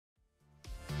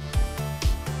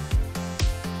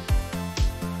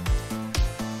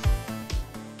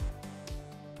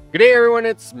Good day, everyone.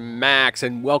 It's Max,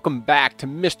 and welcome back to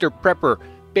Mr. Prepper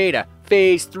Beta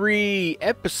Phase 3,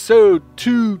 Episode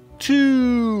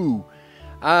 2-2.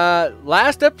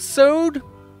 Last episode,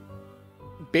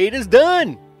 beta's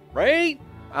done, right?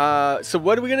 So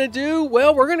what are we going to do?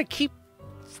 Well, we're going to keep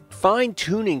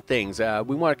fine-tuning things.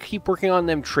 We want to keep working on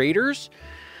them traders.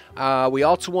 We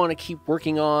also want to keep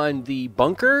working on the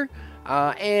bunker.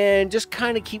 And just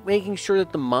kind of keep making sure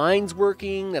that the mine's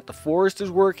working, that the forest is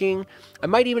working. I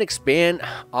might even expand.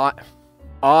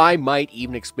 I might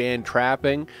even expand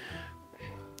trapping.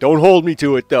 Don't hold me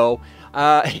to it though.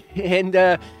 And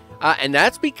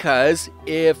that's because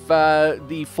if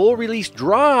the full release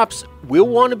drops, we'll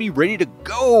want to be ready to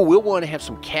go. We'll want to have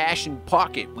some cash in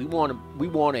pocket. We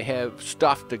want to have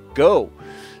stuff to go.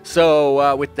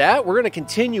 So with that, we're going to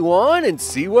continue on and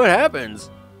see what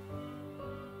happens.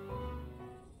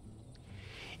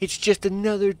 It's just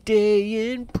another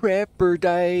day in Prepper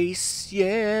Dice.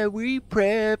 Yeah, we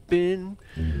prepping.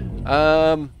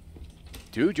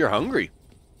 Dude, you're hungry.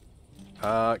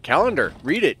 Calendar,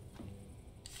 read it.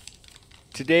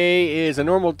 Today is a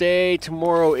normal day.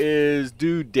 Tomorrow is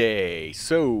due day.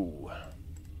 So,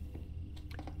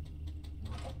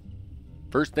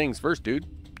 first things first, dude.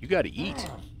 You gotta eat.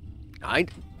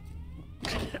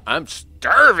 I'm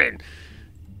starving.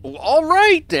 Well, all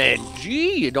right then.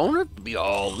 Gee, you don't have to be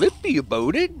all lippy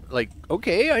about it. Like,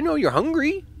 okay, I know you're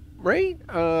hungry, right?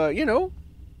 You know,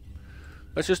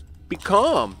 let's just be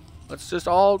calm. Let's just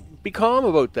all be calm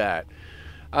about that.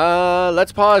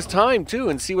 Let's pause time too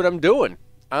and see what I'm doing.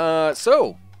 I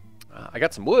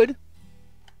got some wood.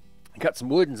 I got some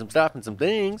wood and some stuff and some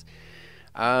things.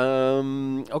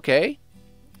 Okay.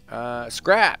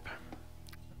 Scrap.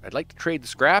 I'd like to trade the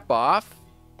scrap off.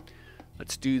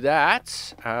 Let's do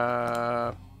that.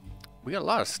 We got a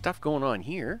lot of stuff going on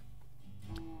here.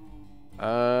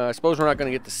 I suppose we're not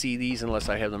going to get to see these unless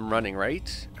I have them running, right?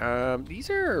 These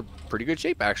are pretty good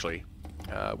shape, actually.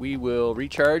 We will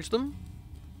recharge them.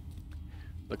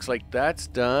 Looks like that's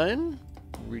done.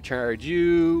 Recharge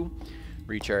you.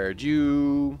 Recharge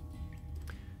you.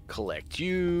 Collect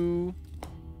you.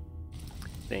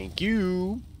 Thank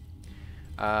you.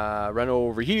 Run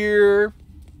over here.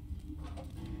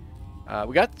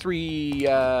 We got three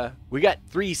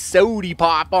sody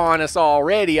pop on us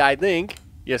already, I think.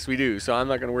 Yes, we do, so I'm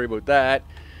not going to worry about that.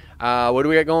 What do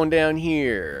we got going down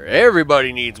here?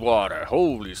 Everybody needs water.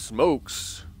 Holy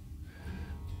smokes.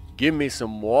 Give me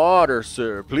some water,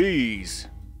 sir, please.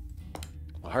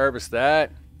 I'll harvest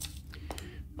that.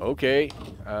 Okay.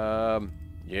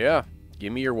 Yeah,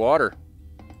 give me your water.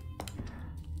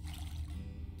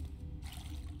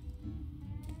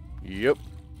 Yep.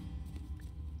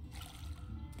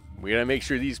 We gotta make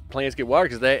sure these plants get water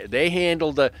because they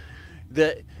handle the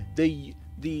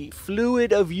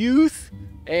fluid of youth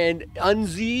and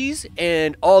unseas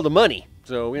and all the money.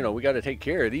 So you know we got to take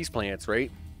care of these plants,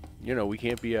 right? You know we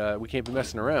can't be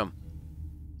messing around.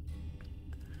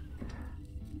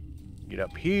 Get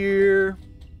up here.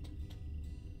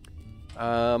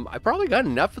 I probably got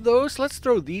enough of those. Let's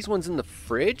throw these ones in the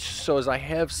fridge so as I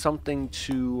have something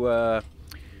to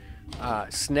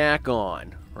snack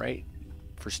on, right?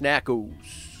 For snackaroos.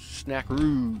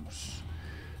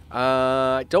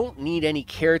 I don't need any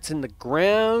carrots in the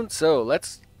ground, so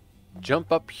let's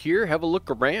jump up here, have a look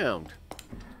around.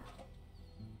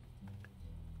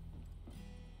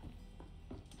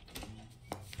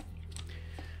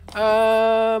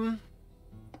 Wow.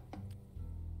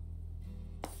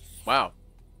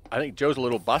 I think Joe's a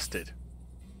little busted.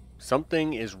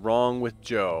 Something is wrong with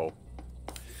Joe.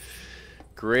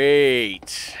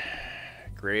 Great.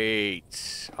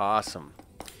 Great. Awesome.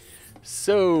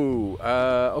 So,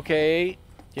 okay.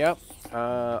 Yep.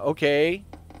 Okay.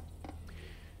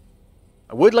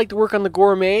 I would like to work on the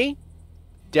gourmet.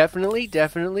 Definitely,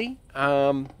 definitely.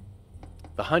 The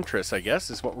huntress, I guess,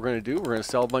 is what we're going to do. We're going to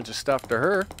sell a bunch of stuff to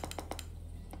her.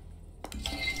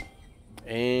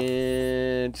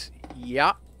 And,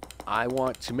 yeah. I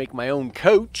want to make my own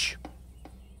coach.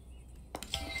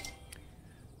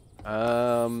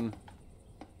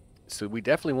 So we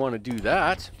definitely want to do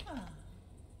that.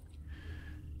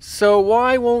 So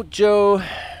why won't Joe...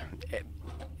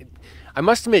 I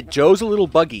must admit, Joe's a little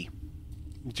buggy.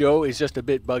 Joe is just a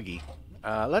bit buggy.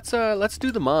 Let's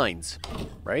do the mines,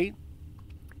 right?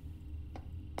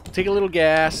 Take a little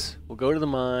gas. We'll go to the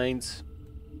mines.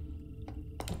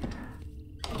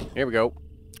 Here we go.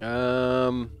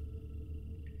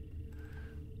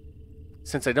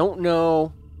 Since I don't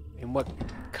know in what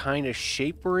kind of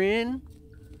shape we're in,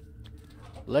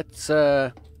 let's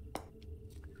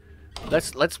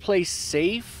play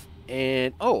safe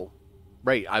and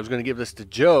right, I was going to give this to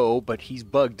Joe, but he's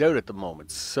bugged out at the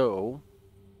moment, so...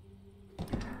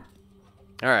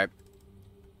 Alright.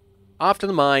 Off to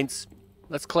the mines.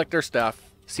 Let's collect our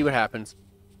stuff. See what happens.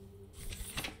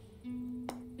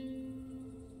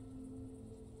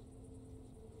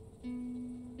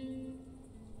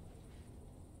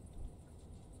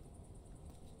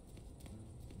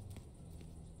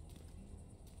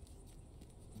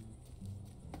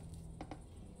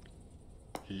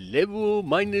 Level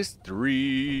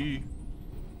 -3.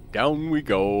 Down we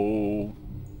go.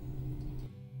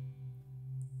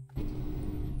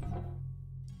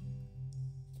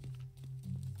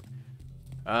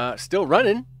 Still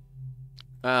running.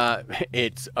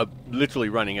 It's literally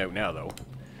running out now, though.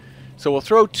 So we'll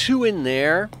throw 2 in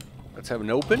there. Let's have an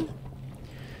open.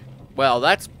 Well,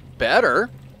 that's better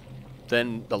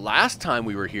than the last time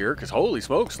we were here, because holy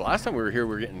smokes, last time we were here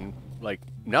we were getting, like,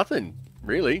 nothing,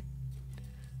 really.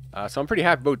 So I'm pretty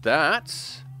happy about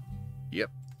that. Yep.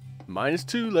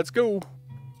 -2, let's go.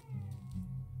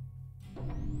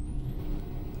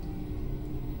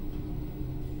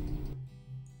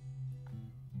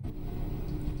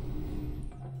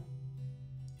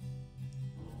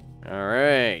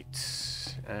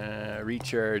 Alright.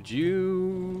 Recharge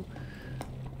you.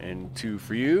 And 2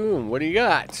 for you. And what do you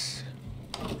got?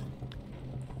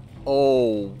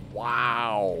 Oh,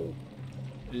 wow.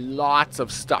 Lots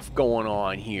of stuff going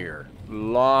on here.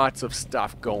 Lots of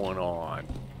stuff going on.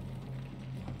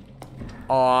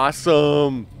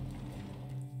 Awesome.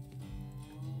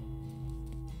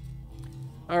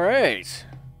 Alright.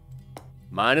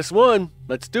 -1.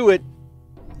 Let's do it.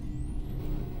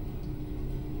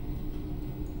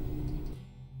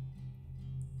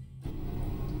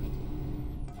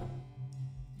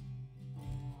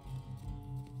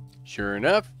 Sure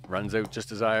enough, runs out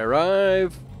just as I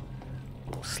arrive.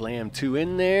 We'll slam 2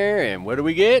 in there, and what do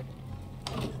we get?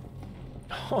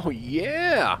 Oh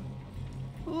yeah!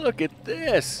 Look at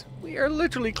this! We are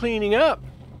literally cleaning up.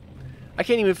 I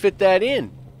can't even fit that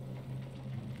in.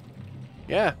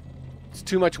 Yeah, it's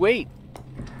too much weight.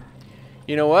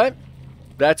 You know what?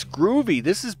 That's groovy.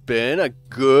 This has been a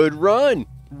good run.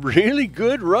 Really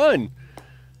good run.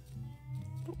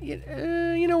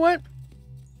 You know what?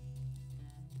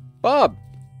 Bob!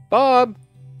 Bob!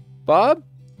 Bob!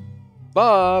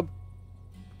 Bob!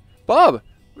 Bob!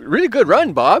 Really good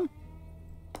run, Bob!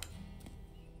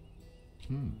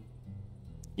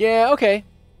 Yeah, okay.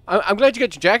 I'm glad you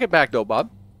got your jacket back, though,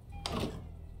 Bob.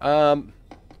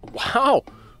 Wow!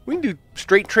 We can do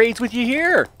straight trades with you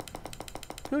here!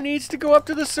 Who needs to go up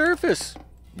to the surface?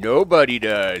 Nobody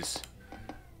does.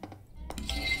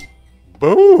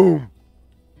 Boom!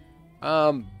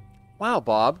 Wow,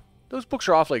 Bob. Those books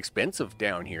are awfully expensive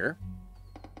down here.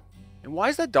 And why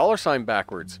is that $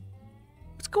 backwards?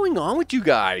 What's going on with you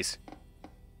guys?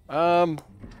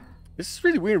 This is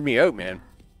really weirding me out, man.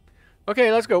 Okay,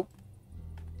 let's go.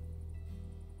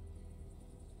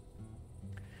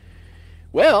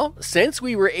 Well, since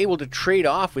we were able to trade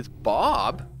off with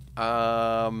Bob,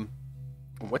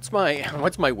 what's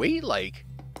my weight like?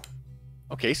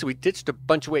 Okay, so we ditched a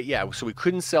bunch of weight. Yeah, so we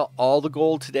couldn't sell all the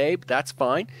gold today, but that's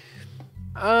fine.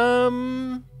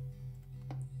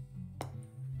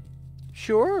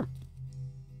 Sure.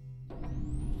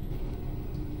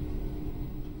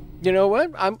 You know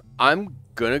what? I'm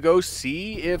gonna go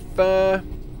see if we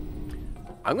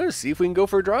can go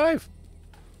for a drive.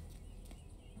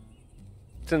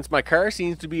 Since my car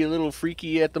seems to be a little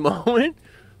freaky at the moment,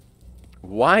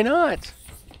 why not?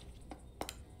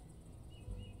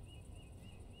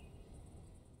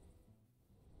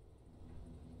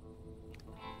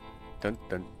 Dun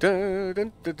dun dun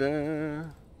dun dun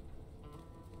dun.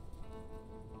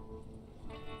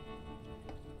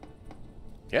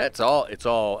 Yeah, it's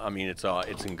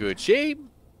in good shape.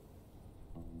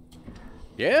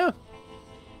 Yeah.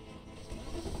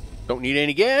 Don't need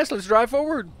any gas. Let's drive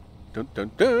forward. Dun dun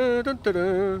dun dun dun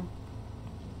dun.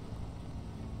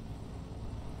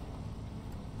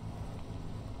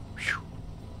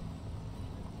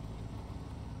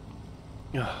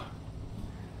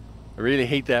 I really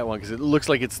hate that one because it looks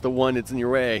like it's the one that's in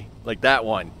your way. Like that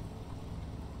one.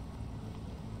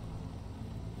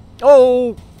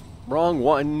 Oh! Wrong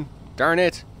one. Darn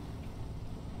it.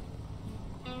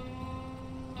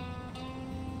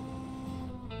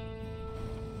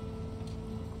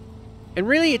 And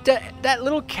really, that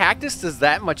little cactus does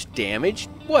that much damage?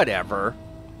 Whatever.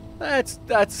 That's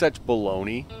such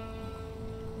baloney.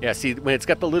 Yeah, see, when it's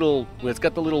got the little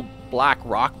black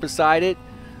rock beside it,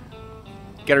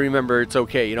 gotta remember it's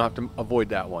okay. You don't have to avoid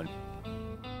that one.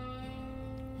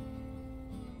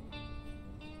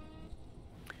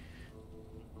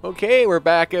 Okay, we're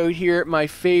back out here at my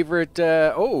favorite,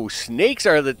 oh, snakes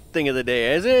are the thing of the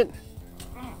day, is it?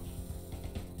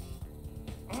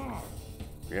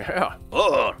 Yeah.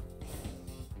 Ugh.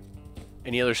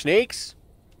 Any other snakes?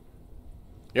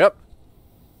 Yep.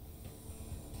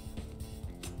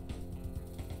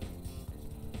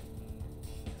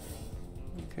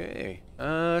 Okay.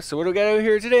 So what do we got out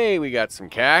here today? We got some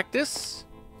cactus.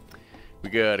 We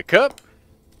got a cup.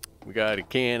 We got a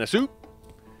can of soup.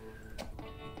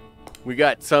 We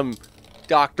got some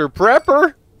Dr.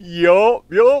 Prepper. Yup.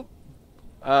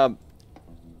 Oh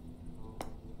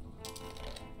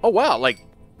wow, like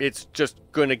it's just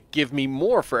gonna give me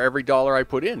more for every dollar I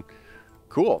put in.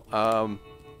 Cool.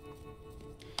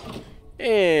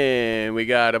 And we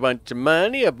got a bunch of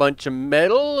money, a bunch of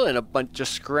metal, and a bunch of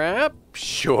scrap.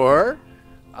 Sure.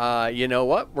 You know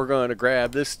what? We're gonna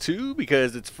grab this too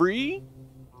because it's free.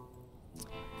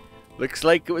 Looks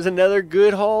like it was another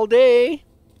good haul day.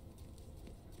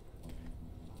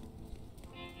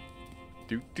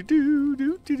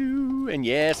 And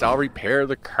yes, I'll repair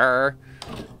the car.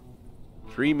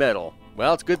 3 metal.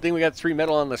 Well, it's a good thing we got 3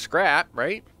 metal on the scrap,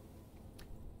 right?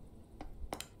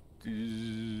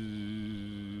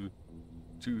 2,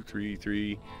 3,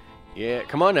 3. Yeah,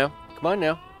 come on now. Come on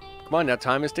now. Come on now.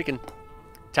 Time is ticking.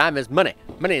 Time is money.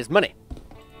 Money is money.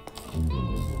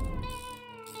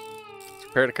 Let's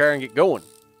repair the car and get going.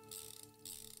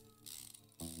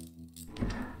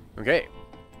 Okay.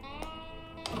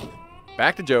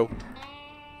 Back to Joe.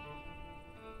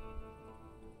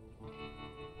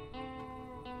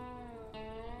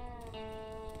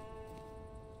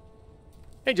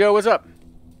 Hey Joe, what's up?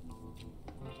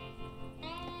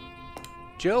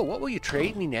 Joe, what will you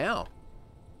trade me now?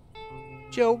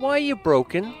 Joe, why are you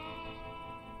broken?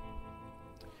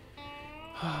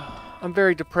 I'm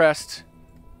very depressed.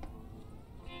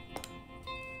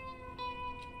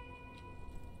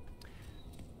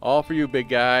 All for you, big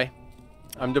guy.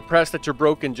 I'm depressed that you're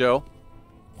broken, Joe.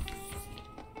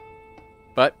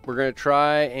 But we're going to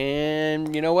try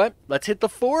and, you know what? Let's hit the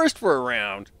forest for a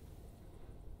round.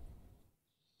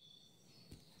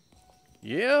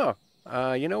 Yeah.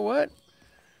 You know what?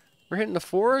 We're hitting the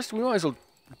forest. We might as well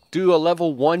do a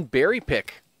level 1 berry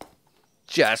pick.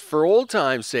 Just for old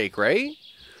time's sake, right?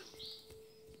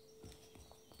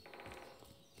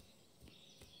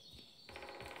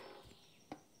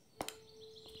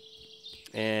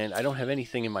 And I don't have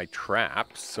anything in my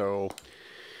trap, so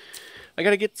I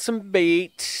gotta get some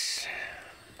bait.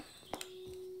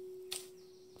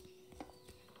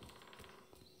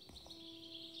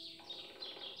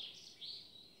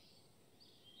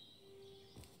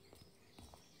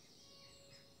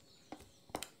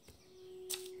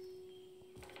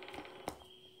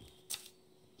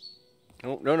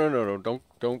 Oh, no, don't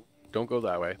go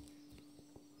that way.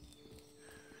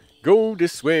 Go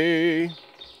this way.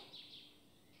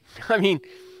 I mean,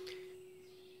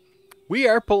 we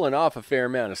are pulling off a fair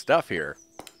amount of stuff here.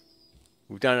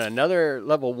 We've done another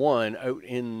level 1 out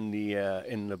in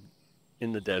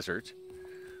the desert.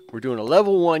 We're doing a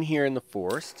level 1 here in the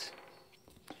forest.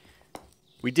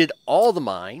 We did all the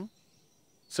mine,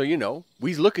 so you know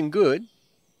we's looking good.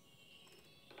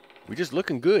 We're just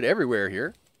looking good everywhere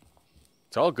here.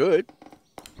 It's all good.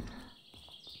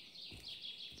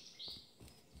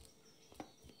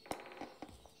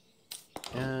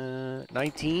 Uh,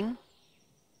 19.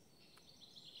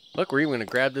 Look, we're even going to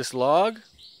grab this log.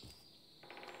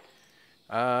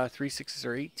 3 6s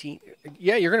are 18.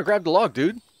 Yeah, you're going to grab the log,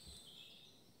 dude.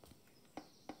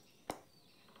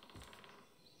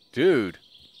 Dude,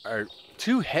 are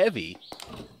too heavy.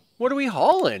 What are we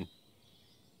hauling?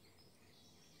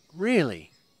 Really?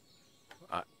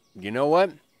 You know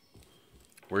what?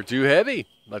 We're too heavy.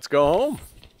 Let's go home.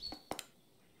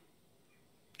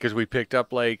 Because we picked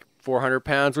up like 400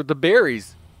 pounds worth of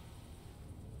berries.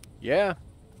 Yeah.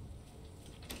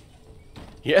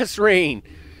 Yes, Rain.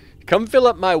 Come fill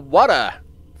up my water.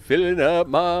 Filling up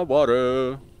my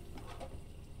water.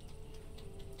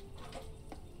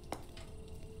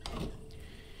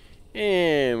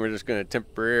 And we're just going to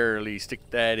temporarily stick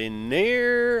that in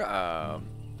there.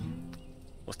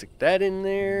 We'll stick that in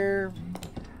there.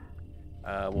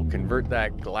 We'll convert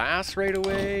that glass right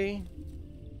away.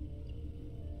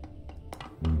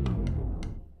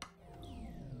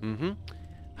 I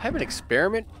have an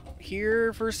experiment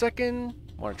here for a second.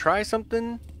 Want to try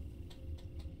something?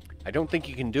 I don't think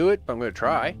you can do it, but I'm going to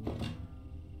try.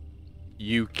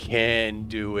 You can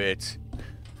do it.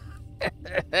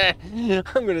 I'm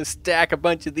going to stack a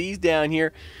bunch of these down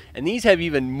here. And these have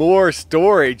even more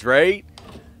storage, right?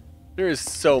 There is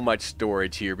so much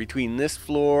storage here between this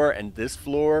floor and this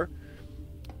floor.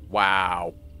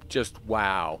 Wow. Just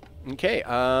wow. Okay,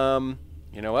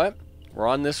 you know what? We're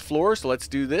on this floor, so let's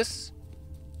do this.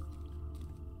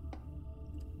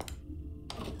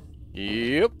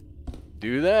 Yep.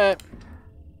 Do that.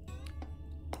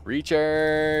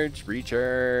 Recharge,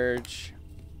 recharge.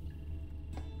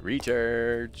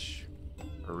 Recharge.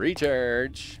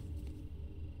 Recharge.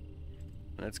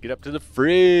 Let's get up to the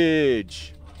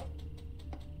fridge.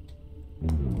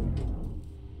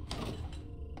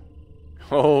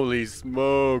 Holy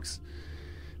smokes.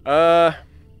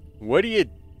 What do you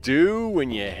do when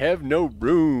you have no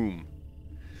room?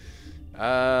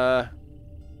 Yeah,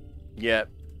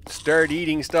 start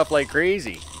eating stuff like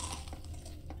crazy.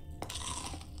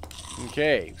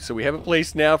 Okay, so we have a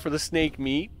place now for the snake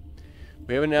meat.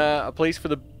 We have a place for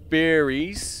the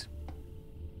berries.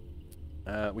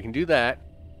 We can do that.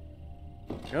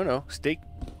 No, steak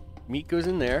meat goes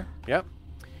in there. Yep.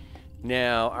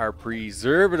 Now, our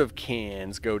preservative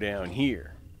cans go down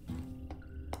here.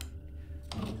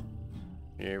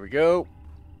 There we go.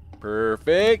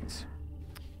 Perfect.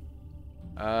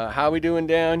 How we doing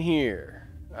down here?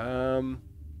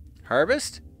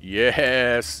 Harvest?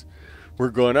 Yes.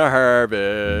 We're gonna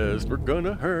harvest. We're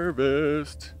gonna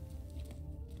harvest.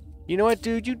 You know what,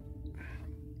 dude?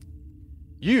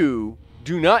 You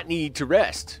do not need to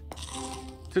rest.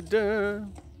 Ta-da.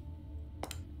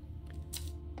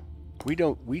 We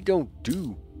don't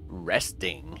do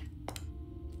resting.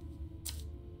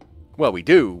 Well, we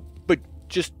do, but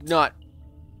just not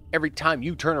every time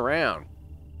you turn around,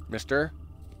 mister.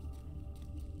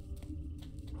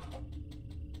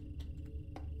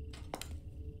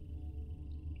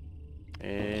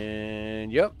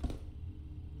 And yep.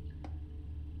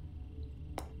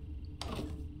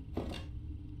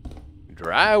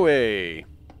 Driveway.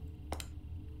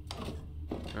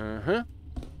 Uh-huh.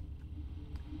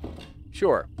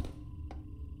 Sure.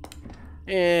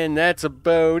 And that's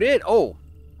about it. Oh.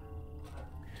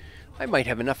 I might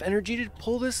have enough energy to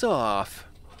pull this off.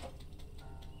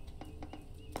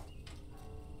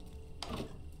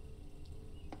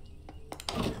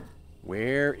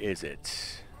 Where is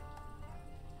it?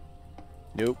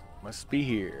 Nope. Must be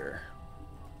here.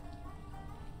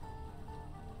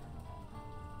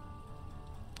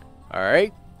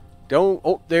 Alright. Don't...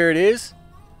 Oh, there it is.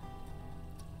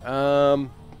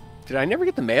 Did I never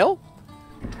get the mail?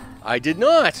 I did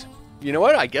not. You know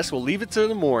what? I guess we'll leave it to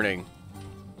the morning.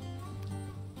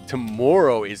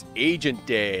 Tomorrow is Agent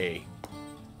Day.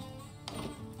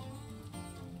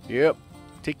 Yep.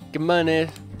 Take your money.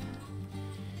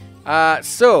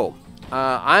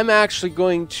 I'm actually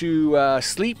going to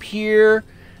sleep here.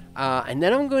 And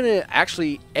then I'm going to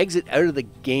actually exit out of the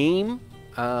game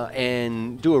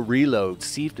and do a reload.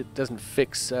 See if it doesn't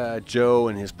fix Joe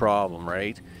and his problem,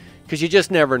 right? Because you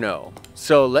just never know.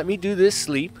 So let me do this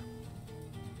sleep.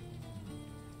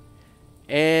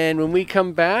 And when we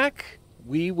come back,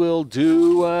 we will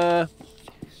do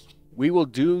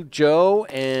Joe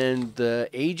and the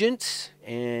agent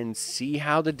and see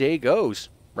how the day goes,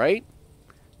 right?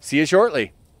 See you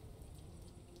shortly.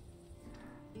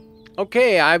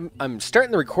 Okay, I'm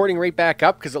starting the recording right back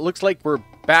up because it looks like we're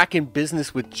back in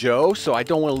business with Joe, so I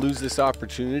don't want to lose this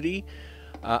opportunity.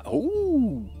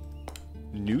 Oh,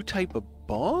 new type of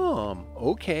bomb.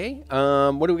 Okay.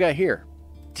 What do we got here?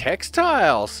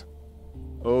 Textiles.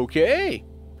 Okay.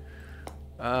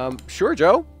 Sure,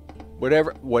 Joe.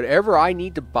 Whatever I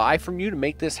need to buy from you to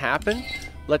make this happen,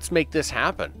 let's make this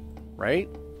happen, right?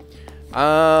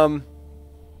 You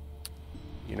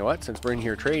know what? Since we're in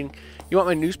here trading, you want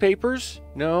my newspapers?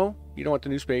 No, you don't want the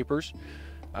newspapers.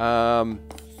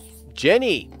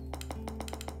 Jenny.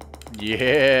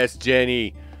 Yes,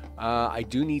 Jenny. I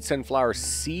do need sunflower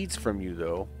seeds from you,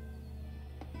 though.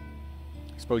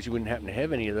 I suppose you wouldn't happen to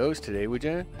have any of those today, would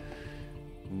you?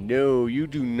 No, you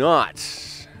do not.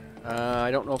 I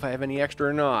don't know if I have any extra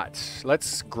or not.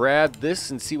 Let's grab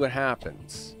this and see what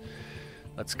happens.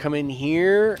 Let's come in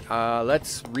here.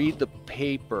 Let's read the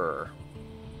paper.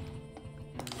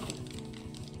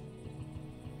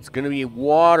 It's going to be a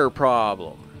water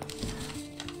problem.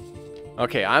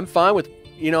 Okay, I'm fine with,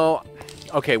 you know...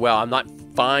 Okay, well, I'm not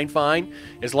fine.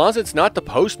 As long as it's not the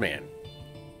postman.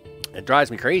 It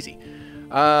drives me crazy.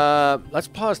 Let's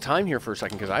pause time here for a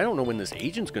second, because I don't know when this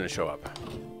agent's going to show up.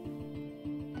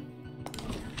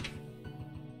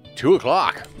 2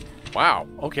 o'clock. Wow,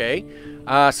 okay.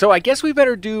 So I guess we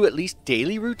better do at least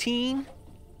daily routine.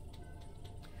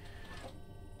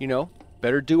 You know,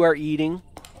 better do our eating.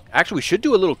 Actually, we should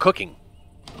do a little cooking.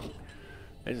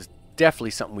 That is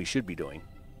definitely something we should be doing.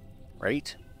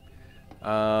 Right?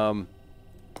 Wow,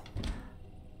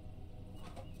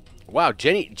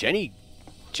 Jenny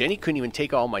couldn't even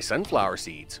take all my sunflower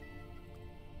seeds.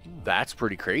 That's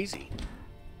pretty crazy.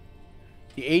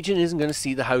 The agent isn't going to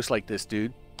see the house like this,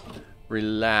 dude.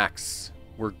 Relax.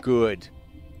 We're good.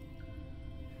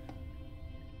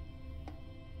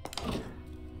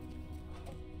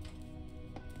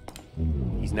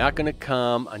 He's not going to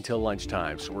come until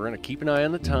lunchtime, so we're going to keep an eye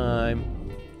on the time.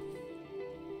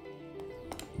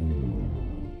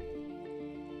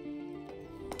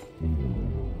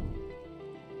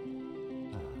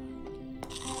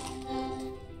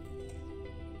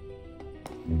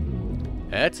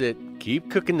 That's it.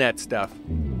 Keep cooking that stuff.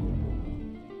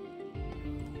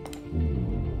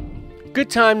 Good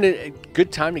time to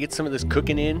get some of this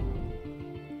cooking in.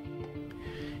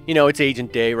 You know, it's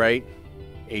Agent Day, right?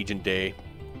 Agent Day.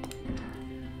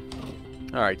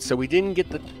 Alright, so we didn't get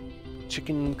the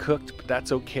chicken cooked, but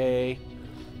that's okay.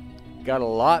 Got a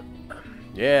lot.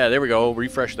 Yeah, there we go.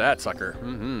 Refresh that sucker.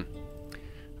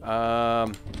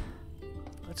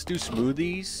 Let's do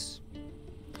smoothies.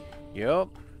 Yep.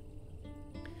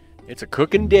 It's a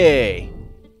cooking day.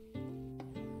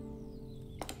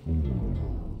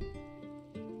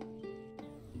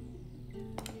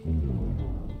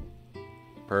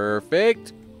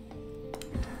 Perfect.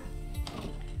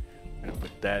 We're going to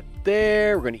put that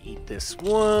there. We're going to eat this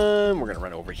one. We're going to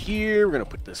run over here. We're going to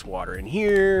put this water in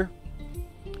here.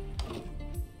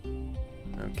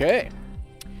 Okay.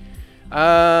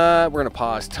 We're going to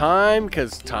pause time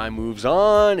because time moves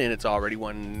on and it's already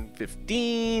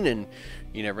 1:15 and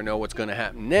you never know what's going to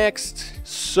happen next.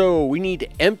 So we need to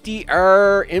empty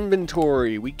our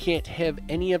inventory. We can't have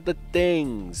any of the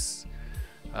things.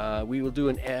 We will do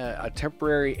a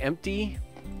temporary empty.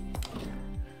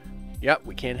 Yep,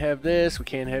 we can't have this. We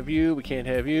can't have you. We can't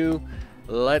have you.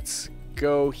 Let's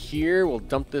go here. We'll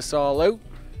dump this all out.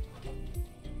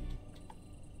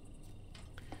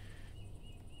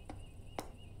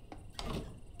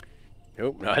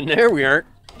 Nope, not in there. We aren't.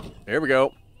 There we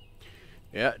go.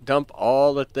 Yeah, dump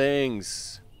all the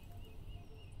things.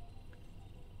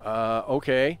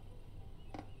 Okay.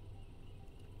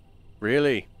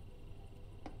 Really?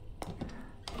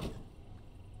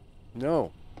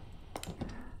 No.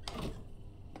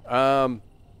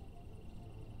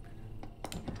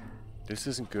 This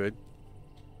isn't good.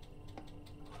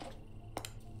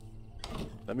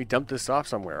 Let me dump this off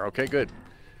somewhere. Okay, good.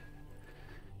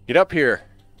 Get up here.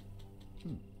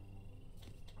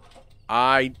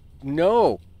 I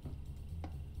know.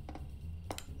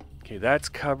 Okay, that's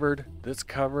covered. That's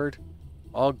covered.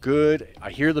 All good.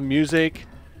 I hear the music.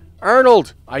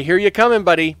 Arnold, I hear you coming,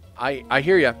 buddy. I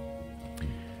hear you.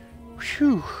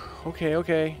 Phew. Okay,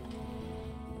 okay.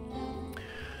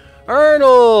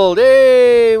 Arnold,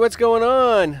 hey, what's going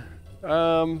on?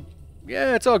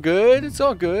 Yeah, it's all good. It's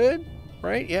all good.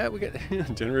 Right? Yeah, we got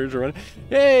generators running.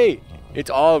 Hey, it's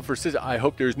all for Citizen. I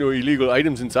hope there's no illegal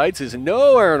items inside Citizen.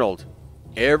 No, Arnold.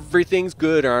 Everything's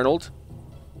good, Arnold.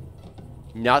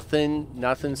 Nothing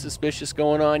suspicious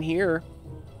going on here.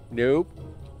 Nope.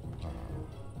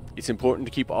 It's important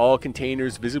to keep all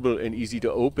containers visible and easy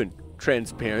to open.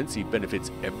 Transparency benefits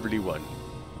everyone.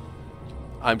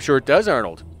 I'm sure it does,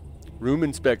 Arnold. Room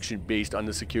inspection based on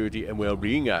the Security and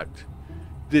Well-being Act.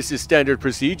 This is standard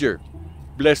procedure.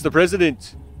 Bless the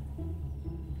President.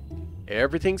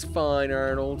 Everything's fine,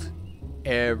 Arnold.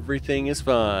 Everything is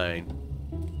fine.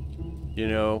 You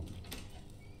know,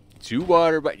 2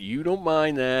 water, but you don't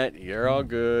mind that. You're all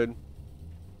good.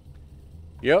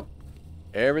 Yep.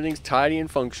 Everything's tidy and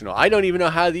functional. I don't even know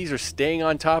how these are staying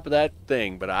on top of that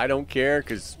thing, but I don't care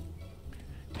because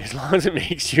as long as it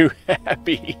makes you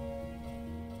happy.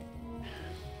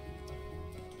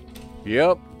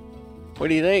 Yep. What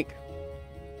do you think?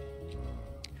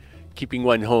 Keeping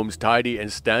one homes tidy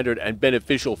and standard and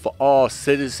beneficial for all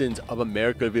citizens of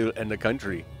Americaville and the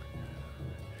country.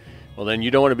 Well, then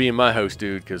you don't want to be in my house,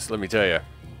 dude, because let me tell you,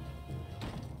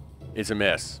 it's a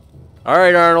mess. All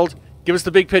right, Arnold, give us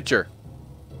the big picture.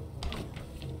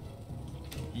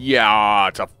 Yeah,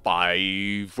 it's a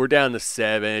 5. We're down to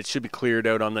 7. It should be cleared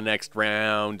out on the next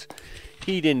round.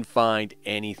 He didn't find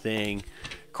anything.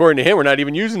 According to him, we're not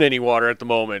even using any water at the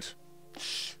moment.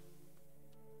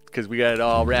 Because we got it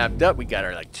all wrapped up. We got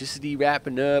our electricity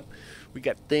wrapping up. We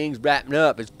got things wrapping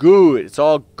up. It's good. It's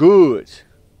all good.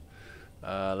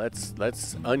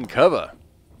 Let's uncover.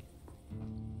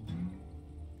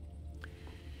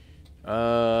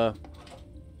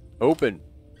 Open.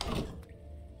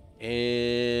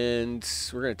 And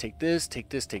we're going to take this, take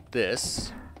this, take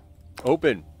this.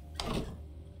 Open.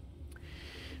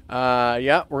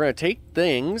 Yeah, we're going to take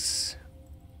things.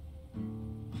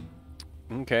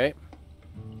 Okay.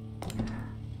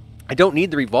 I don't need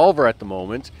the revolver at the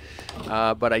moment,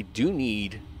 but I do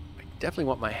need... I definitely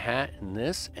want my hat and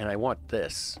this, and I want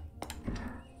this.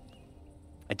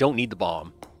 I don't need the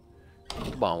bomb.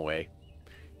 Put the bomb away.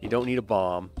 You don't need a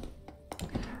bomb.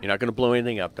 You're not going to blow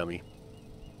anything up, dummy.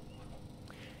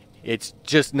 It's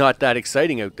just not that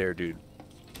exciting out there, dude.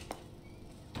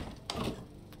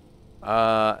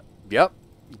 Yep.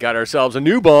 Got ourselves a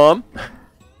new bomb.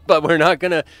 But we're not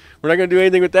gonna do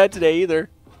anything with that today either.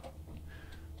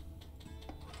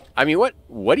 I mean,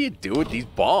 what do you do with these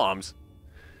bombs?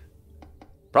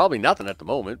 Probably nothing at the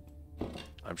moment.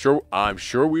 I'm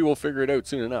sure we will figure it out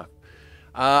soon enough.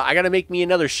 I gotta make me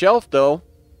another shelf though.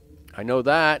 I know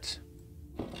that.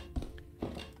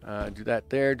 Do that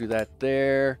there, do that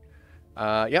there.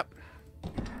 Yep.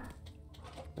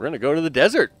 We're gonna go to the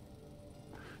desert.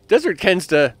 Desert tends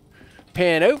to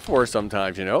pan out for us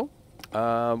sometimes, you know.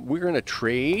 We're gonna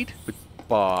trade with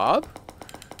Bob,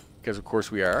 because of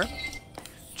course we are.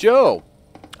 Joe,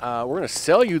 we're gonna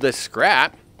sell you this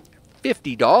scrap,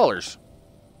 $50.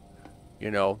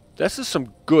 You know, this is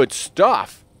some good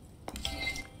stuff.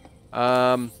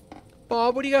 Bob,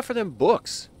 what do you got for them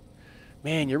books?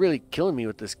 Man, you're really killing me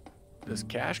with this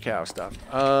cash cow stuff.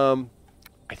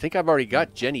 I think I've already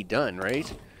got Jenny done,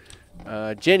 right?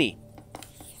 Jenny,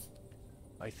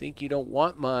 I think you don't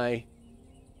want my...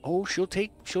 Oh, she'll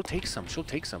take some.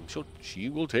 She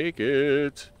will take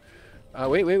it.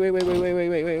 Wait.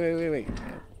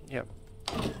 Yeah.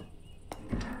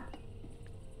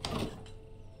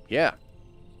 Yeah.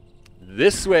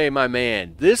 This way, my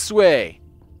man. This way.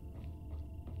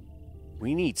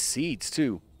 We need seeds,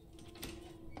 too.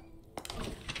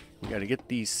 We gotta get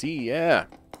these seeds. Yeah.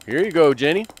 Here you go,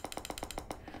 Jenny.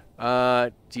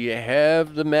 Do you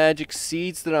have the magic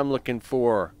seeds that I'm looking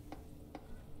for?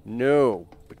 No.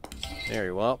 There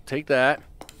you go. Take that.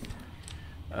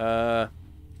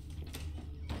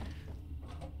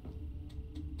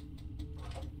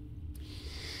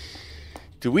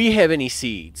 Do we have any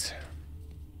seeds?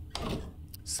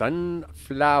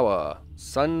 Sunflower.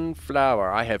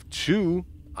 I have two.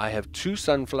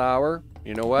 Sunflower.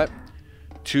 You know what?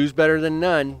 Two's better than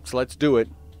none, so let's do it.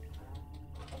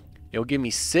 It'll give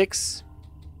me 6.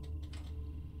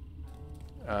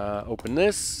 Open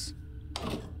this.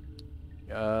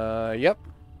 Yep.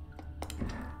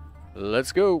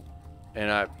 Let's go.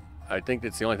 And I think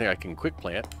that's the only thing I can quick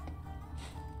plant.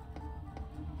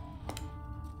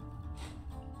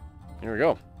 Here we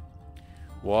go.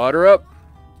 Water up.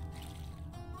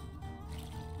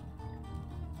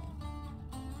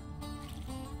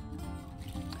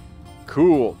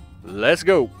 Cool. Let's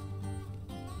go.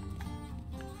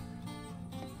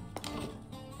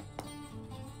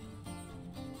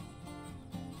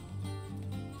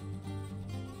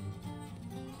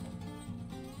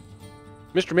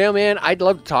 Mr. Mailman, I'd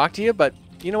love to talk to you, but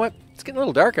you know what? It's getting a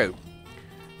little dark out.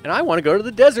 And I want to go to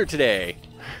the desert today.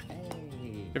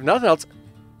 If nothing else,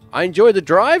 I enjoy the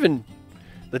drive, and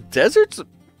the desert's a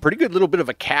pretty good little bit of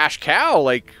a cash cow.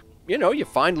 Like, you know, you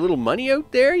find a little money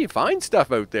out there, you find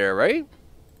stuff out there, right?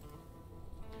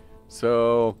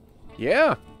 So,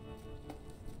 yeah.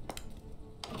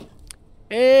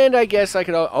 And I guess I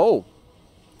could...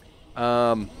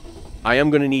 I am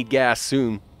going to need gas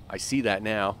soon. I see that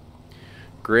now.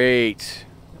 Great.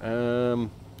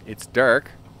 It's dark.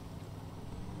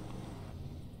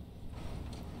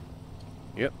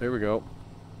 Yep, there we go.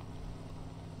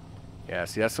 Yeah,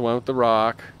 see, that's the one with the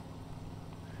rock.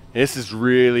 This is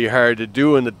really hard to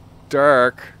do in the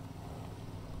dark.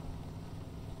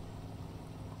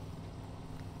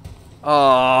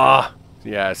 Ah,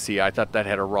 yeah, see, I thought that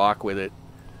had a rock with it.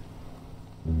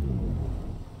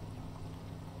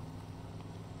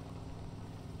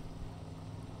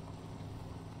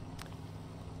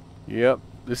 Yep,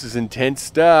 this is intense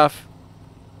stuff.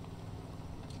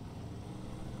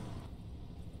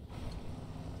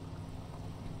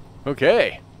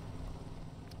 Okay.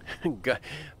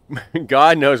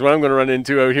 God knows what I'm going to run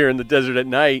into out here in the desert at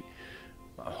night.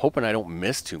 I'm hoping I don't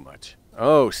miss too much.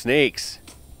 Oh, snakes.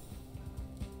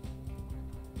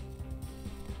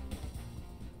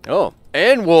 Oh,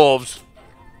 and wolves.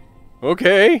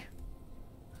 Okay.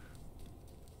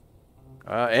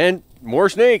 And more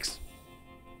snakes.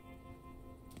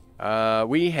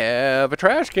 We have a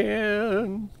trash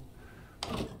can.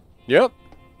 Yep.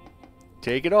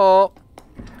 Take it all.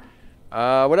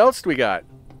 What else do we got?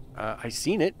 I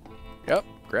seen it. Yep,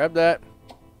 grab that.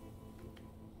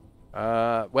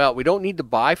 Well, we don't need to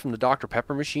buy from the Dr.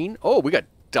 Pepper machine. Oh, we got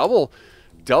double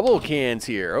cans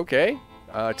here. Okay.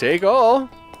 Take all.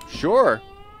 Sure.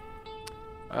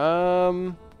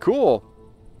 Cool.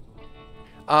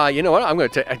 You know what? I'm going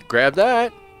to grab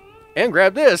that and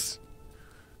grab this.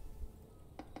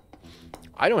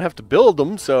 I don't have to build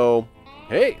them, so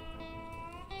hey.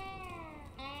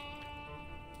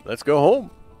 Let's go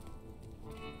home.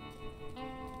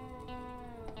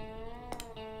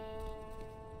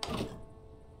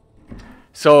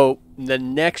 So the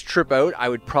next trip out, I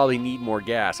would probably need more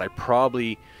gas.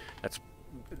 That's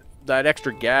that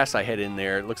extra gas I had in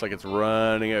there. It looks like it's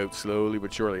running out slowly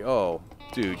but surely. Oh,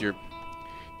 dude, you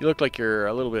look like you're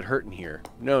a little bit hurting here.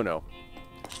 No,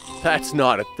 that's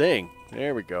not a thing.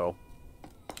 There we go.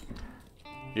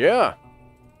 Yeah.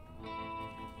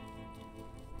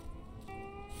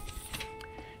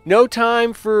 No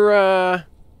time for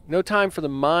the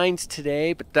mines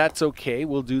today, but that's okay.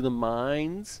 We'll do the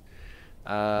mines.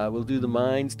 We'll do the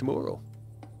mines tomorrow.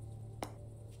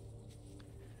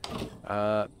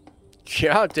 Yeah,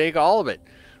 take all of it.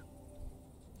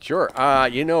 Sure.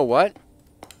 You know what?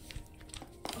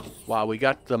 Wow, we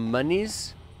got the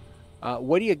monies.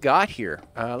 What do you got here?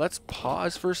 Let's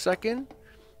pause for a second.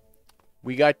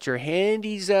 We got your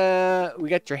handies. We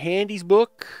got your handies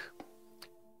book.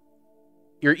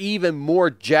 Your even more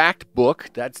jacked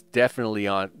book. That's definitely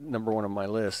on #1 on my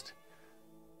list.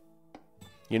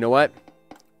 You know what?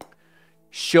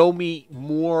 Show me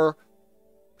more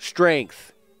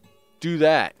strength. Do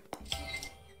that.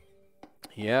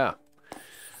 Yeah.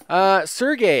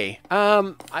 Sergey.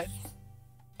 Bob.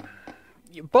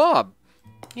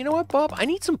 You know what, Bob? I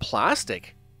need some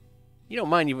plastic. You don't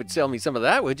mind you would sell me some of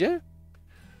that, would you?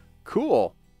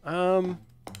 Cool. Yeah,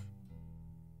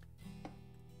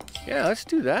 let's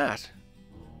do that.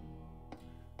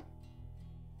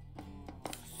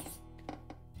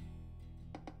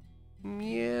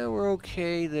 Yeah, we're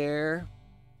okay there.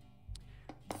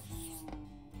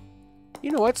 You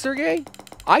know what, Sergey?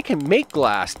 I can make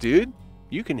glass, dude.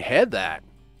 You can head that.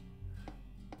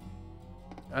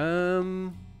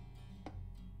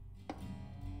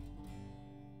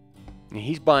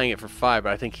 He's buying it for 5,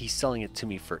 but I think he's selling it to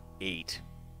me for 8.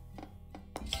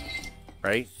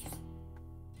 Right?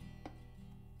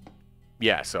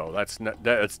 Yeah, so that's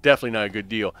definitely not a good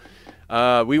deal.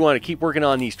 We want to keep working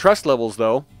on these trust levels,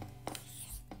 though.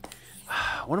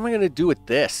 What am I going to do with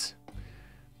this?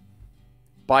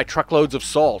 Buy truckloads of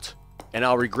salt, and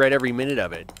I'll regret every minute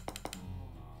of it.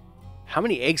 How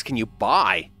many eggs can you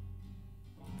buy?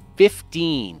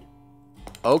 15.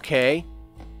 Okay.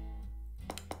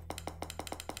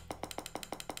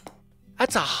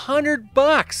 That's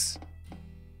 $100.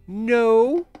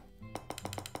 No.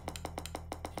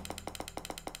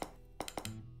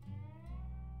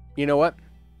 You know what?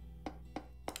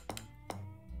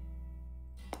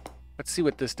 Let's see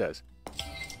what this does.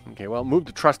 Okay, well, move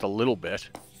the trust a little bit.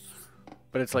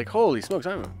 But it's like, holy smokes,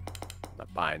 I'm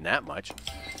not buying that much.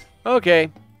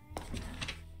 Okay.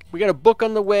 We got a book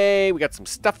on the way. We got some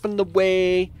stuff on the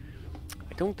way.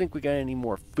 I don't think we got any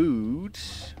more food.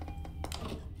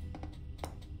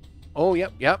 Oh,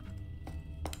 yep.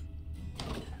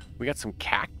 We got some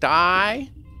cacti.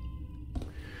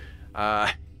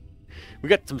 We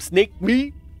got some snake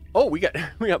meat. Oh, we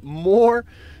got more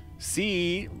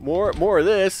seed, more of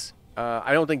this.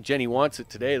 I don't think Jenny wants it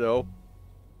today, though.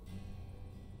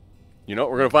 You know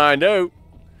what? We're gonna find out.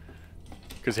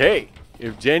 Cause hey,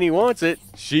 if Jenny wants it,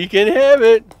 she can have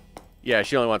it. Yeah,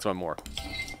 she only wants one more.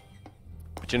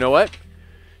 But you know what?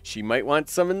 She might want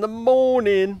some in the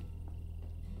morning.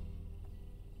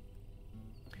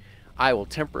 I will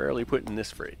temporarily put in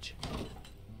this fridge.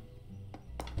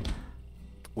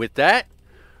 With that,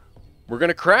 we're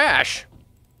gonna crash.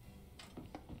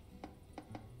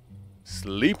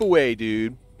 Sleep away,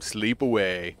 dude. Sleep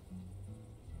away.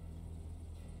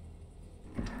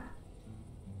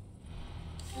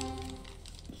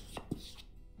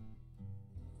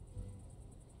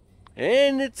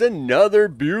 And it's another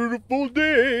beautiful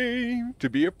day to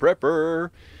be a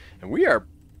prepper. And we are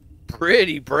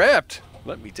pretty prepped,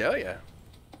 let me tell you.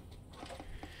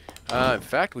 In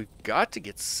fact, we've got to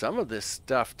get some of this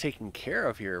stuff taken care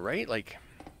of here, right? Like,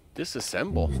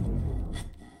 disassemble.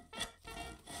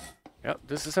 Yep,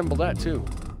 disassemble that too.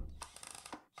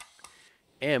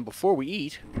 And before we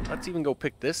eat, let's even go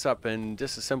pick this up and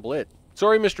disassemble it.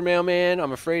 Sorry, Mr. Mailman,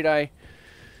 I'm afraid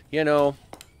you know,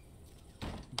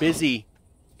 busy.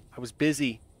 I was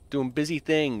busy doing busy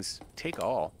things. Take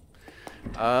all.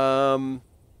 I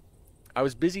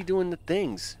was busy doing the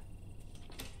things.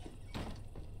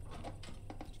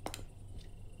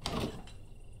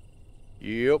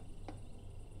 Yep.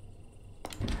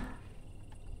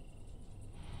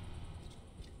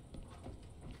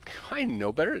 I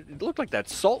know better. It looked like that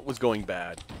salt was going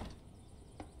bad.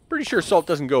 Pretty sure salt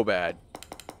doesn't go bad.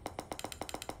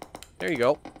 There you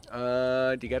go.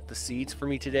 Do you got the seeds for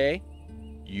me today?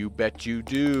 You bet you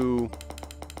do.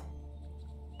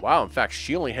 Wow, in fact,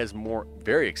 she only has more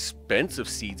very expensive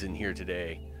seeds in here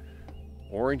today.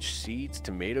 Orange seeds,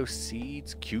 tomato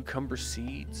seeds, cucumber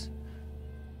seeds.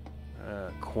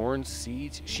 Corn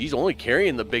seeds. She's only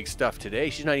carrying the big stuff today.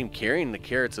 She's not even carrying the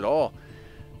carrots at all.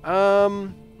 I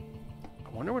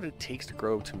wonder what it takes to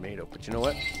grow a tomato. But you know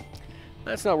what?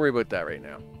 Let's not worry about that right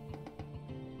now.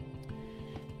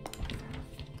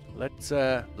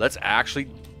 Let's actually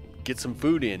get some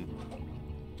food in.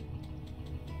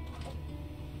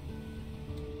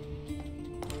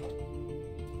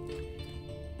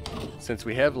 Since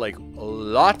we have like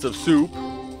lots of soup.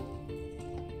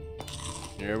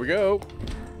 There we go.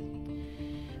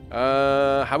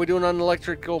 How we doing on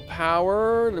electrical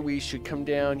power? We should come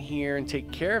down here and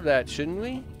take care of that, shouldn't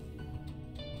we?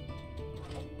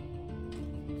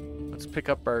 Let's pick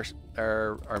up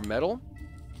our metal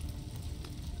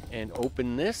and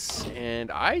open this,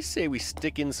 and I say we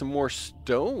stick in some more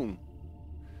stone.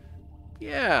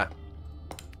 Yeah.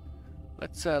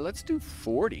 Let's do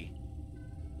 40.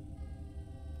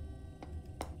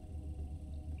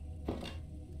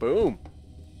 Boom.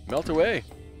 Melt away.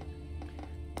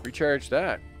 Recharge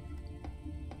that.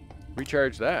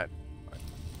 Recharge that.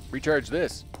 Recharge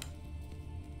this.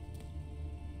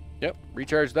 Yep,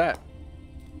 recharge that.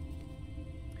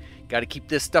 Got to keep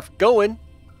this stuff going.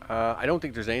 I don't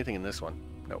think there's anything in this one.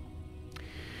 Nope.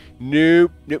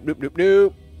 Nope. Nope. Nope. Nope.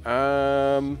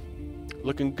 Nope.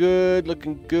 Looking good.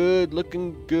 Looking good.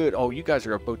 Looking good. Oh, you guys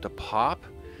are about to pop.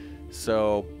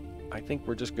 So I think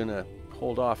we're just gonna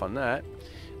hold off on that.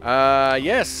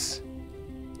 Yes.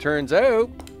 Turns out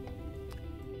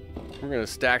we're gonna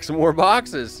stack some more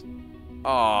boxes.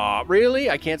 Aw, really?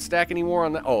 I can't stack any more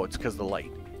on that. Oh, it's because of the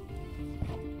light.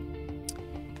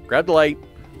 Grab the light.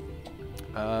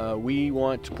 We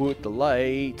want to put the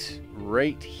light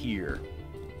right here.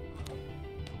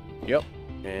 Yep.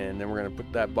 And then we're going to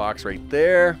put that box right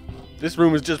there. This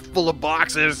room is just full of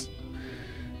boxes.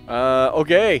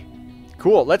 Okay.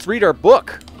 Cool. Let's read our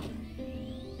book.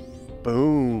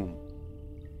 Boom.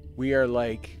 We are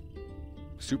like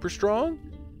super strong?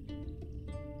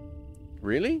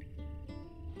 Really?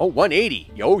 Oh,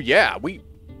 180. Oh, yeah.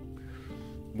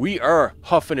 We are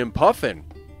huffing and puffing.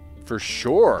 For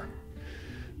sure.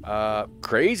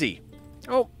 Crazy.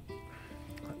 Oh,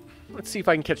 let's see if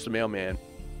I can catch the mailman.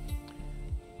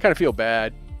 Kind of feel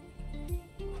bad.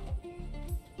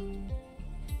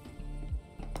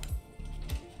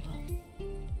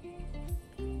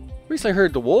 Recently I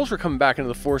heard the wolves were coming back into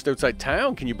the forest outside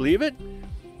town. Can you believe it?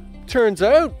 Turns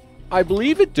out, I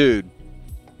believe it, dude.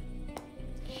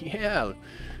 Yeah.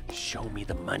 Show me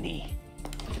the money.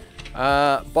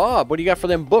 Bob, what do you got for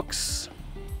them books?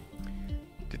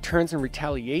 Deterrence and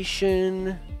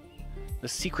Retaliation, The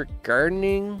Secret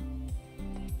Gardening,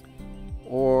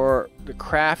 or the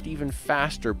Craft Even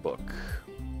Faster book.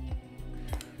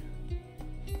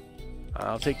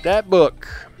 I'll take that book.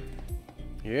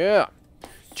 Yeah.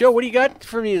 Joe, what do you got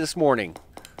for me this morning?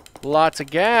 Lots of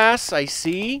gas, I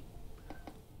see.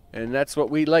 And that's what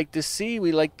we like to see.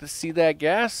 We like to see that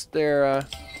gas there,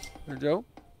 Joe.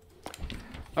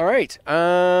 All right.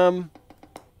 And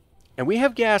we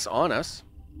have gas on us.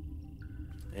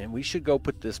 And we should go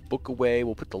put this book away.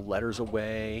 We'll put the letters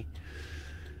away.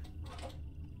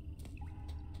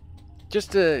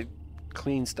 Just to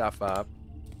clean stuff up.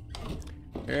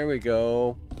 There we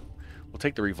go. We'll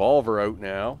take the revolver out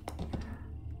now.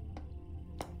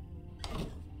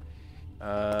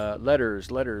 Letters.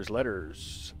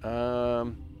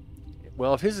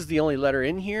 Well, if his is the only letter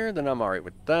in here, then I'm alright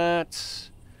with that.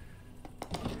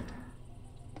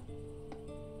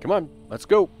 Come on, let's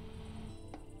go.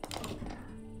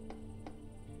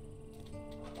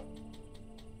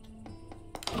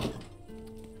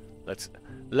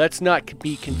 Let's not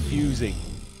be confusing.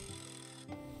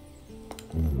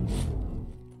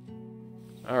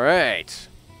 All right.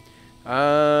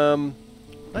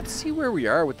 Let's see where we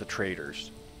are with the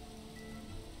traders.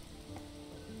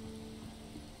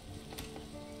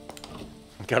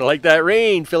 Gotta like that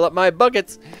rain. Fill up my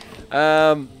buckets.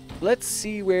 Let's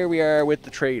see where we are with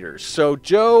the traders. So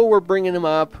Joe, we're bringing him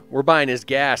up. We're buying his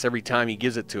gas every time he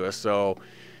gives it to us. So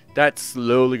that's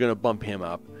slowly gonna bump him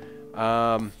up.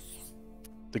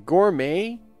 The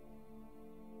gourmet.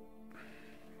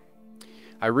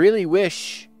 I really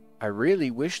wish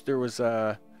there was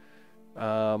a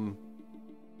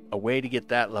way to get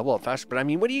that level up faster. But I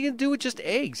mean, what are you gonna do with just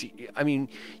eggs? I mean,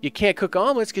 you can't cook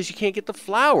omelets because you can't get the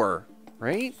flour,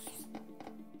 right?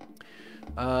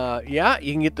 Yeah,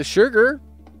 you can get the sugar.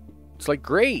 It's like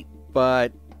great,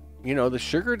 but you know the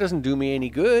sugar doesn't do me any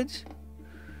good.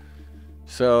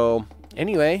 So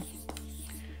anyway.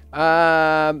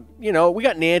 You know, we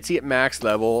got Nancy at max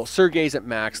level. Sergey's at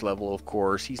max level, of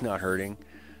course. He's not hurting.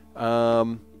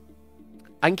 I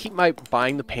can keep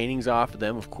buying the paintings off of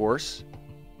them, of course.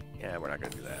 Yeah, we're not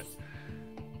going to do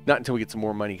Not until we get some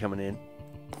more money coming in.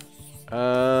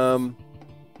 The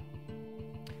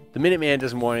Minuteman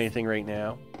doesn't want anything right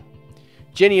now.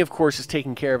 Jenny, of course, is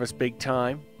taking care of us big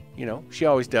time. You know, she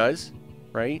always does,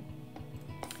 right?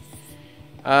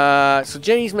 So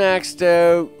Jenny's maxed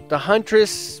out. The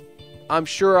Huntress, I'm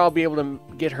sure I'll be able to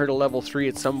get her to level 3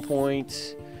 at some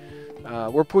point.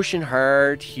 We're pushing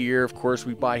hard here. Of course,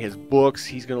 we buy his books.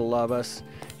 He's going to love us.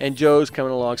 And Joe's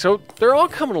coming along. So they're all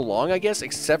coming along, I guess,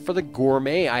 except for the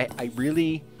Gourmet. I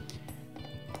really...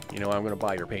 You know, I'm going to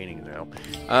buy your paintings now.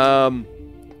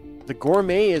 The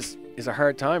Gourmet is a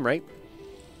hard time, right?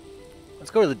 Let's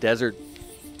go to the desert.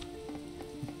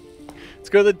 Let's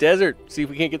go to the desert. See if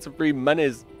we can't get some free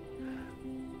monies.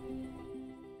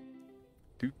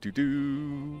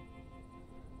 Do.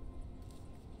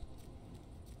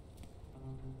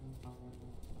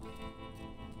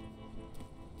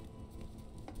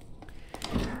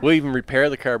 We'll even repair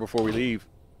the car before we leave.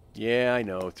 Yeah, I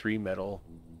know. 3 metal.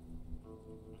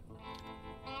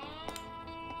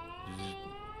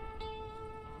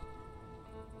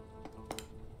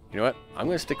 You know what? I'm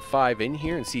going to stick 5 in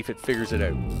here and see if it figures it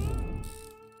out.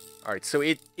 Alright, so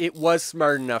it was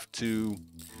smart enough to...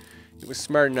 It was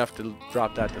smart enough to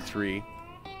drop that to 3.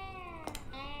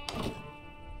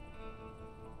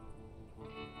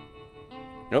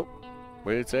 Nope.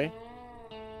 What did it say?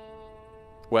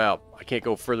 Well, I can't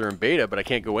go further in beta, but I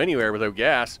can't go anywhere without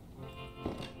gas.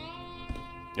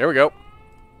 There we go.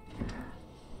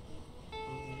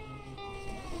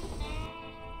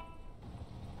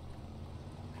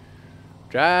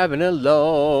 Driving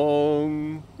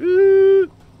along. Ooh.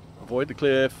 Avoid the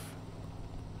cliff.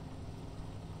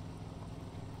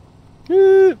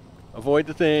 Ooh. Avoid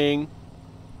the thing.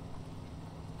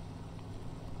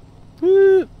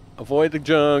 Ooh. Avoid the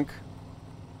junk.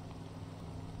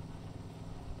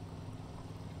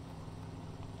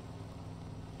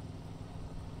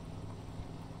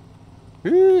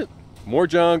 Ooh. More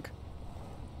junk.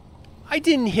 I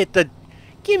didn't hit the...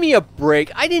 Give me a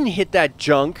break. I didn't hit that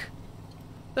junk.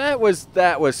 That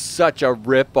was such a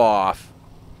rip-off.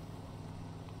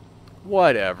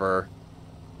 Whatever.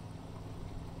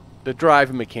 The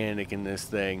driving mechanic in this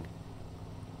thing.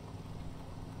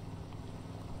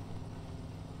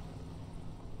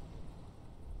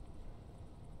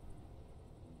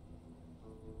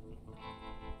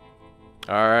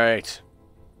 Alright.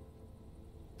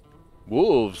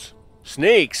 Wolves.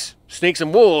 Snakes. Snakes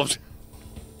and wolves.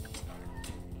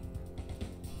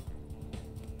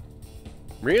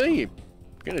 Really? You're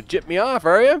gonna jip me off,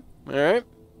 are you? Alright.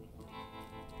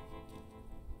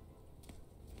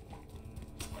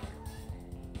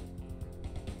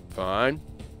 Fine.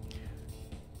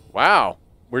 Wow.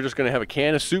 We're just gonna have a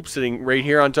can of soup sitting right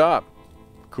here on top.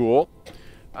 Cool.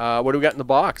 What do we got in the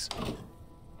box?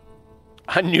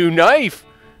 A new knife!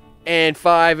 And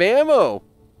 5 ammo!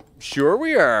 Sure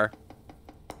we are.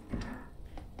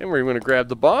 And we're gonna grab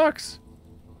the box.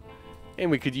 And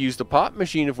we could use the pop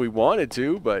machine if we wanted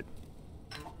to, but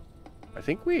I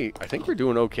think we're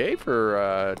doing okay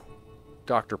for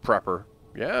Dr. Prepper.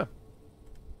 Yeah.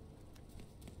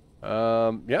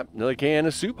 Yep, another can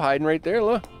of soup hiding right there,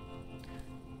 look.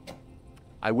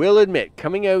 I will admit,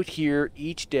 coming out here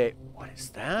each day... What is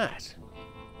that?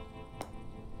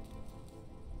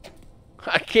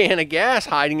 A can of gas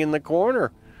hiding in the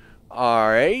corner.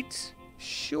 Alright.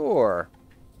 Sure.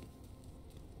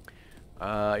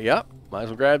 Yep. Might as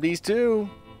well grab these too.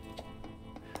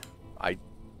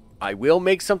 I will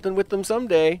make something with them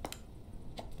someday.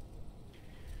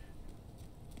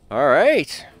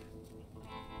 Alright.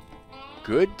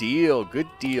 Good deal, good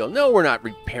deal. No, we're not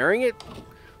repairing it.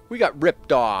 We got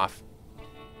ripped off.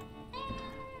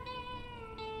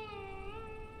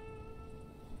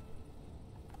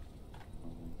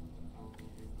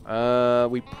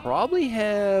 We probably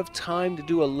have time to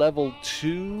do a level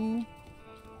 2.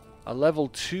 A level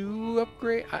 2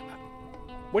 upgrade?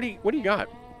 What do you got?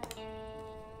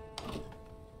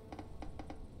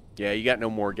 Yeah, you got no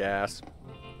more gas.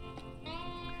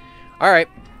 Alright,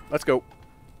 let's go.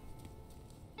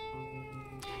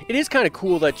 It is kind of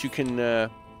cool that you can...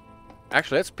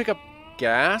 actually, let's pick up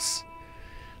gas.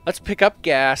 Let's pick up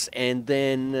gas and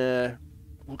then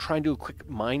we'll try and do a quick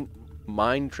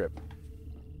mine trip.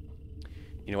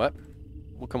 You know what?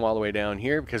 We'll come all the way down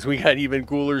here because we got even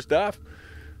cooler stuff.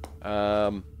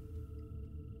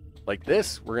 Like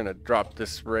this. We're going to drop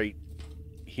this right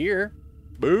here.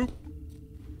 Boop.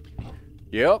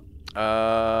 Yep.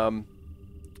 The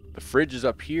fridge is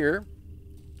up here.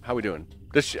 How we doing?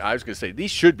 I was going to say,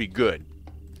 these should be good.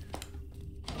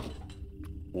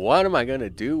 What am I going to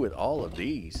do with all of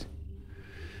these?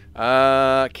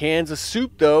 Cans of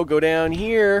soup, though, go down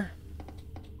here.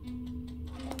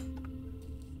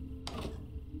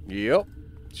 Yep,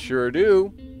 sure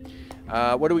do.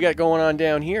 What do we got going on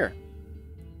down here?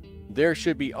 There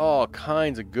should be all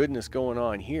kinds of goodness going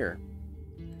on here.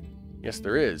 Yes,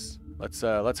 there is.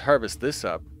 Let's harvest this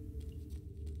up.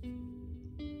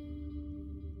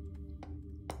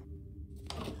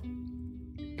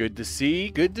 Good to see,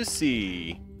 good to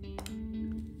see.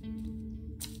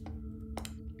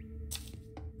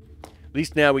 At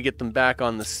least now we get them back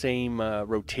on the same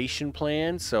rotation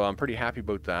plan, so I'm pretty happy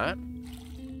about that.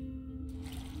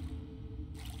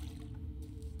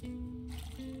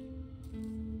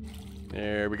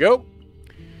 There we go.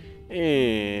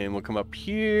 And we'll come up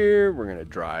here. We're going to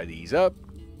dry these up.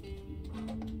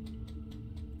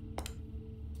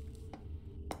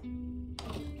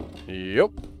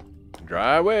 Yep.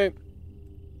 Dry away.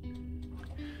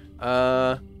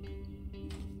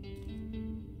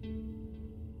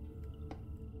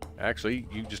 Actually,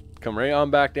 you just come right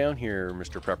on back down here,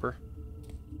 Mr. Prepper.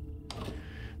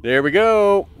 There we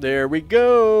go. There we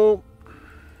go.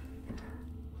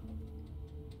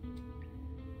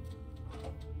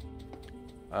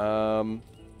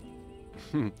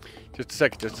 Just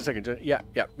a second. Yeah.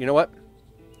 You know what?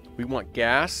 We want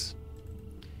gas.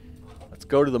 Let's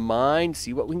go to the mine,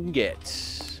 see what we can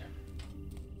get.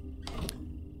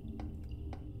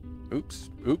 Oops.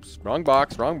 Wrong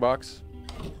box.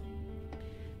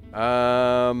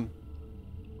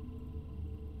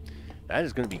 That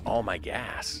is going to be all my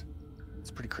gas.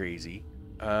 It's pretty crazy.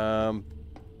 And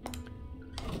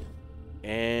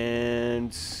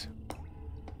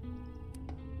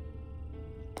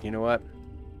you know what?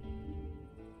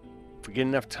 If we get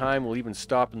enough time, we'll even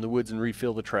stop in the woods and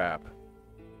refill the trap.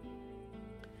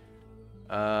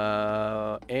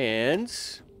 And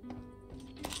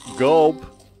gulp.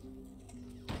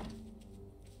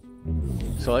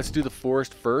 So let's do the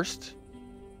forest first.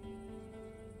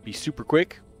 Be super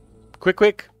quick.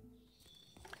 Quick.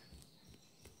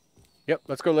 Yep,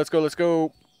 let's go.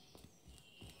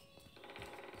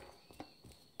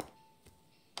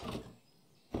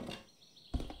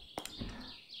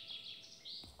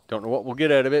 Don't know what we'll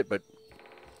get out of it, but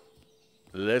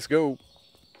let's go.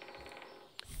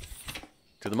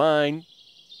 To the mine.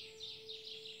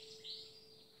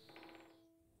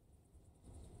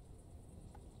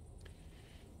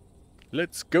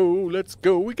 Let's go.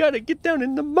 We gotta get down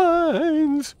in the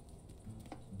mines.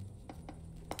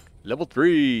 Level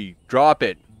 3. Drop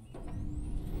it.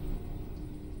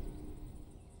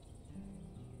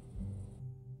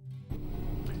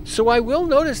 So I will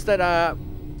notice that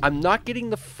I'm not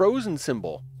getting the frozen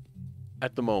symbol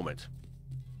at the moment.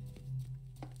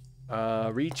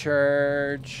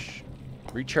 Recharge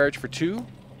for 2?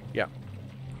 Yeah.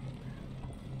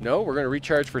 No, we're going to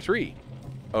recharge for 3.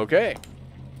 Okay.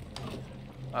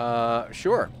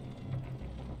 Sure.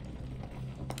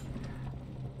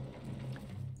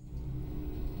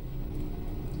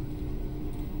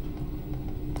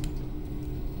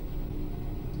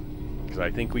 Because I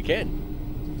think we can.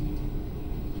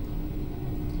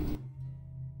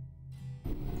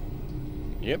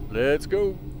 Yep, let's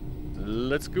go.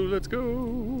 Let's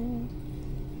go.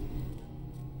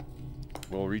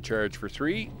 We'll recharge for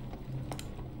 3.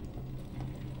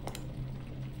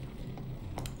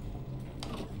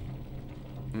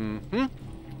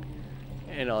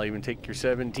 And I'll even take your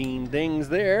 17 things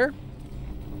there.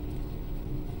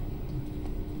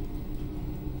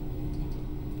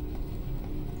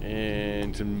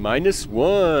 And to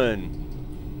 -1.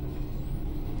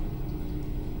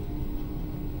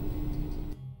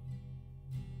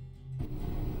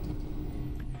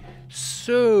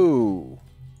 So,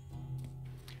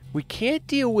 we can't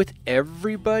deal with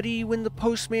everybody when the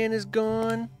postman is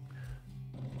gone,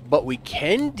 but we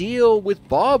can deal with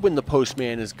Bob when the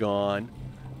postman is gone,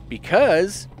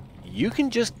 because you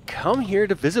can just come here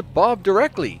to visit Bob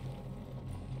directly.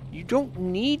 You don't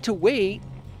need to wait.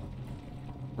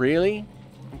 Really?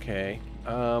 Okay.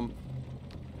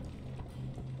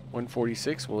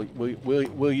 146.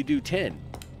 Will you do 10?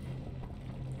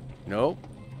 No.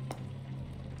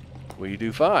 Will you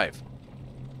do 5?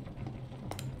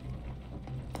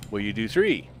 Will you do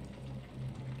 3?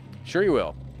 Sure you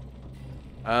will.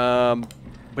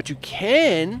 But you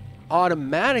can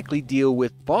automatically deal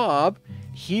with Bob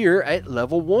here at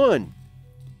level 1.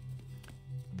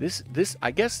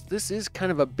 I guess this is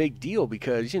kind of a big deal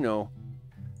because, you know,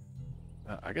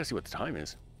 I gotta see what the time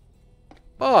is.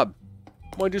 Bob,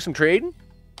 want to do some trading?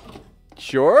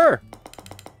 Sure.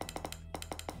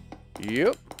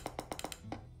 Yep.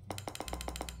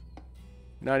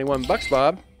 91 bucks,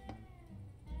 Bob.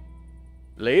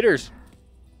 Laters.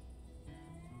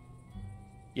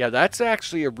 Yeah, that's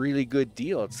actually a really good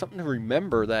deal. It's something to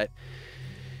remember that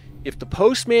if the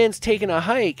postman's taking a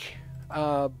hike,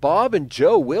 Bob and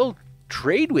Joe will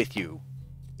trade with you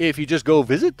if you just go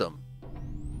visit them.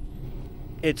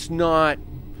 It's not,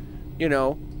 you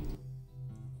know,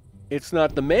 it's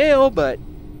not the mail, but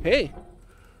hey,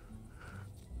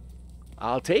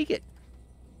 I'll take it.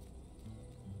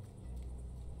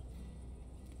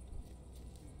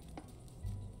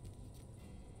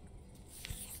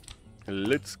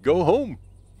 Let's go home.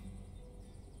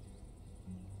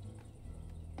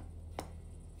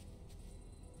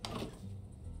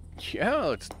 Yeah,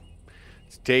 let's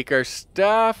take our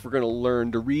stuff. We're going to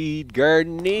learn to read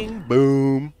gardening.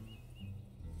 Boom.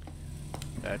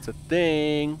 That's a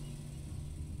thing.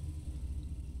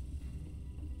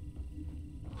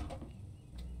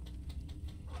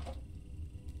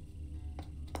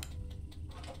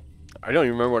 I don't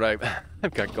even remember what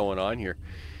I've got going on here.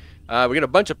 We got a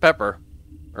bunch of pepper,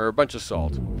 or a bunch of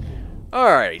salt. All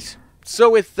right. So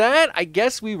with that, I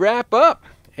guess we wrap up,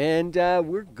 and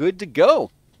we're good to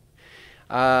go.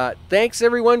 Thanks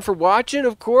everyone for watching,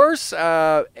 of course,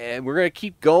 and we're gonna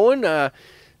keep going.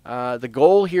 The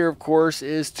goal here, of course,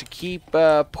 is to keep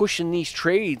pushing these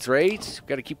trades, right?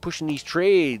 Got to keep pushing these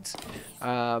trades.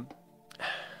 The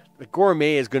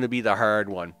gourmet is going to be the hard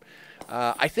one.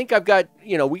 I think I've got,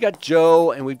 you know, we got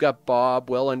Joe and we've got Bob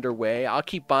well underway. I'll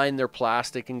keep buying their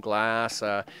plastic and glass.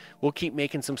 We'll keep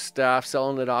making some stuff,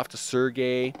 selling it off to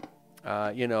Sergey.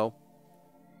 You know,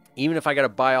 even if I got to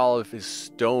buy all of his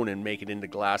stone and make it into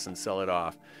glass and sell it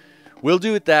off. We'll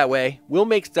do it that way. We'll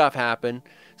make stuff happen.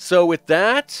 So with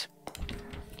that,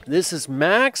 this is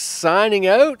Max signing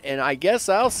out, and I guess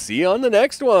I'll see you on the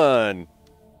next one.